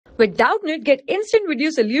With Doubtnut, get instant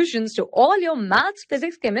video solutions to all your maths,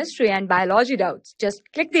 physics, chemistry, and biology doubts. Just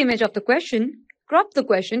click the image of the question, crop the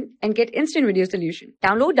question, and get instant video solution.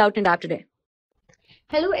 Download Doubtnut app today.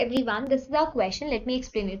 Hello everyone, this is our question. Let me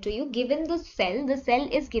explain it to you. Given the cell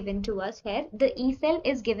is given to us here. The E cell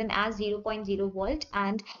is given as 0.0 volt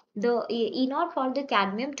and the E naught for the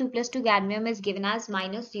cadmium 2 plus 2 cadmium is given as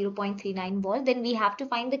minus 0.39 volt. Then we have to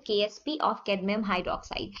find the KSP of cadmium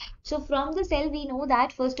hydroxide. So from the cell we know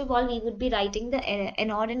that first of all we would be writing the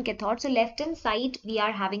anode and cathode. So left hand side we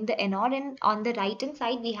are having the anode and on the right hand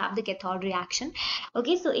side we have the cathode reaction.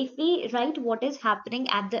 Okay, so if we write what is happening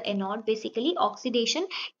at the anode, basically oxidation,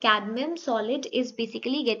 cadmium solid is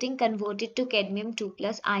basically getting converted to cadmium 2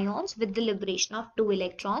 plus ions with the liberation of 2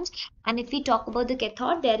 electrons. And if we talk about the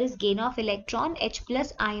cathode, there is gain of electron. H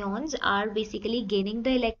plus ions are basically gaining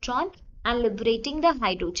the electron and liberating the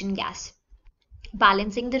hydrogen gas,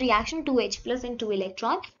 balancing the reaction 2H plus and 2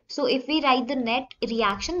 electron. So if we write the net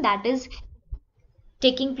reaction that is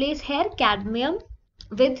taking place here, cadmium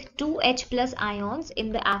with 2H plus ions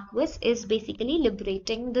in the aqueous is basically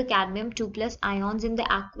liberating the cadmium 2 plus ions in the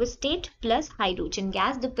aqueous state plus hydrogen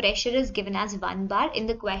gas. The pressure is given as 1 bar. In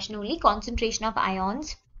the question only concentration of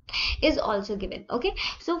ions is also given. Okay,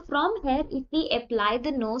 so from here if we apply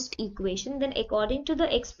the Nost equation, then according to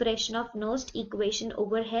the expression of Nost equation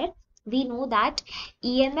over here, we know that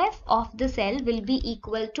EMF of the cell will be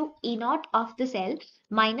equal to E naught of the cell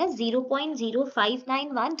minus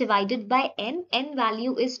 0.0591 divided by N. N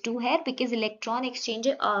value is 2 here because electron exchange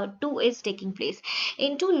 2 is taking place,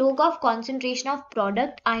 into log of concentration of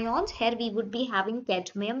product ions. Here we would be having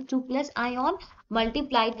cadmium 2 plus ion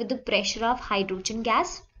multiplied with the pressure of hydrogen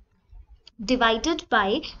gas, divided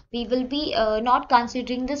by, we will be not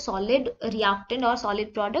considering the solid reactant or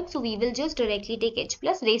solid product, so we will just directly take H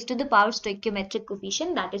plus raised to the power stoichiometric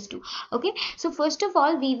coefficient, that is 2. Okay, so first of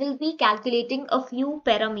all we will be calculating a few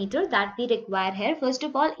parameters that we require here. First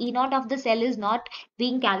of all, E naught of the cell is not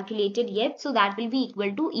being calculated yet, so that will be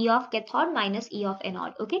equal to E of cathode minus E of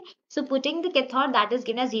anode. Okay, so putting the cathode, that is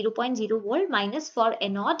given as 0.0 volt minus for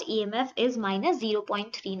anode EMF is minus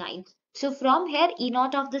 0.39. So from here E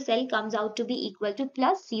naught of the cell comes out to be equal to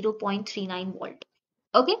plus 0.39 volt.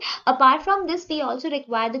 Okay, apart from this we also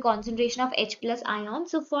require the concentration of H plus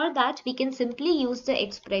ions. So for that we can simply use the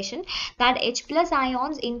expression that H plus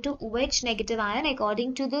ions into OH negative ion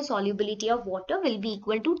according to the solubility of water will be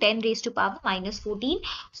equal to 10 raised to power minus 14.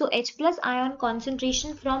 So H plus ion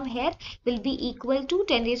concentration from here will be equal to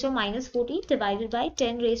 10 raised to minus 14 divided by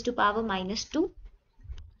 10 raised to power minus 2.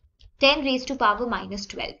 10 raised to power minus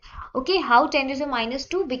 12. Okay, how 10 raised to minus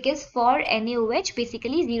 2? Because for NaOH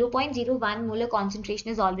basically 0.01 molar concentration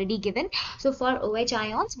is already given. So for OH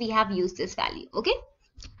ions we have used this value. Okay.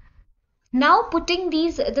 Now putting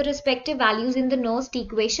the respective values in the Nost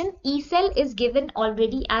equation, E cell is given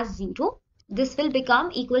already as 0. This will become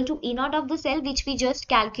equal to E naught of the cell, which we just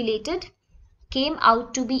calculated, came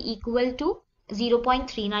out to be equal to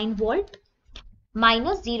 0.39 volt.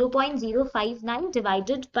 Minus 0.059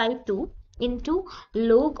 divided by 2 into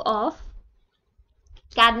log of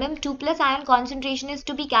cadmium 2 plus ion concentration is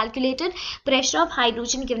to be calculated, pressure of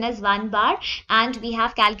hydrogen given as 1 bar, and we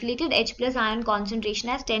have calculated H plus ion concentration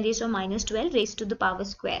as 10 raised to minus 12 raised to the power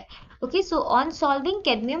square. Okay, so on solving,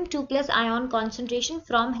 cadmium 2 plus ion concentration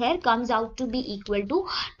from here comes out to be equal to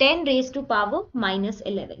 10 raised to power minus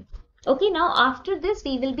 11. Okay, now after this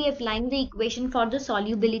we will be applying the equation for the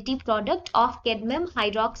solubility product of cadmium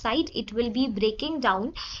hydroxide. It will be breaking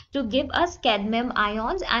down to give us cadmium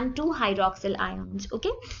ions and 2 hydroxyl ions. Okay,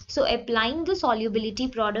 so applying the solubility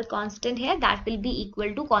product constant here, that will be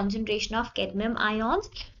equal to concentration of cadmium ions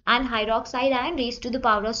and hydroxide ion raised to the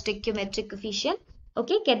power of stoichiometric coefficient.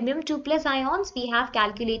 Okay, cadmium 2 plus ions we have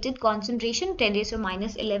calculated concentration 10 raised to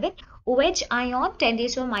minus 11, OH ion 10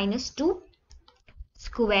 raised to minus 2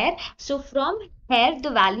 square. So from here the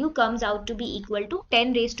value comes out to be equal to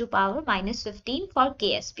 10 raised to power minus 15 for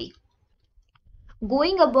KSP.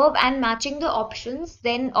 Going above and matching the options,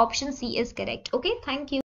 then option C is correct. Okay,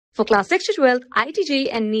 thank you. For class 6 to 12, IIT JEE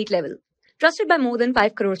and NEET level. Trusted by more than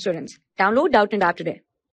 5 crore students. Download Doubtnut app today.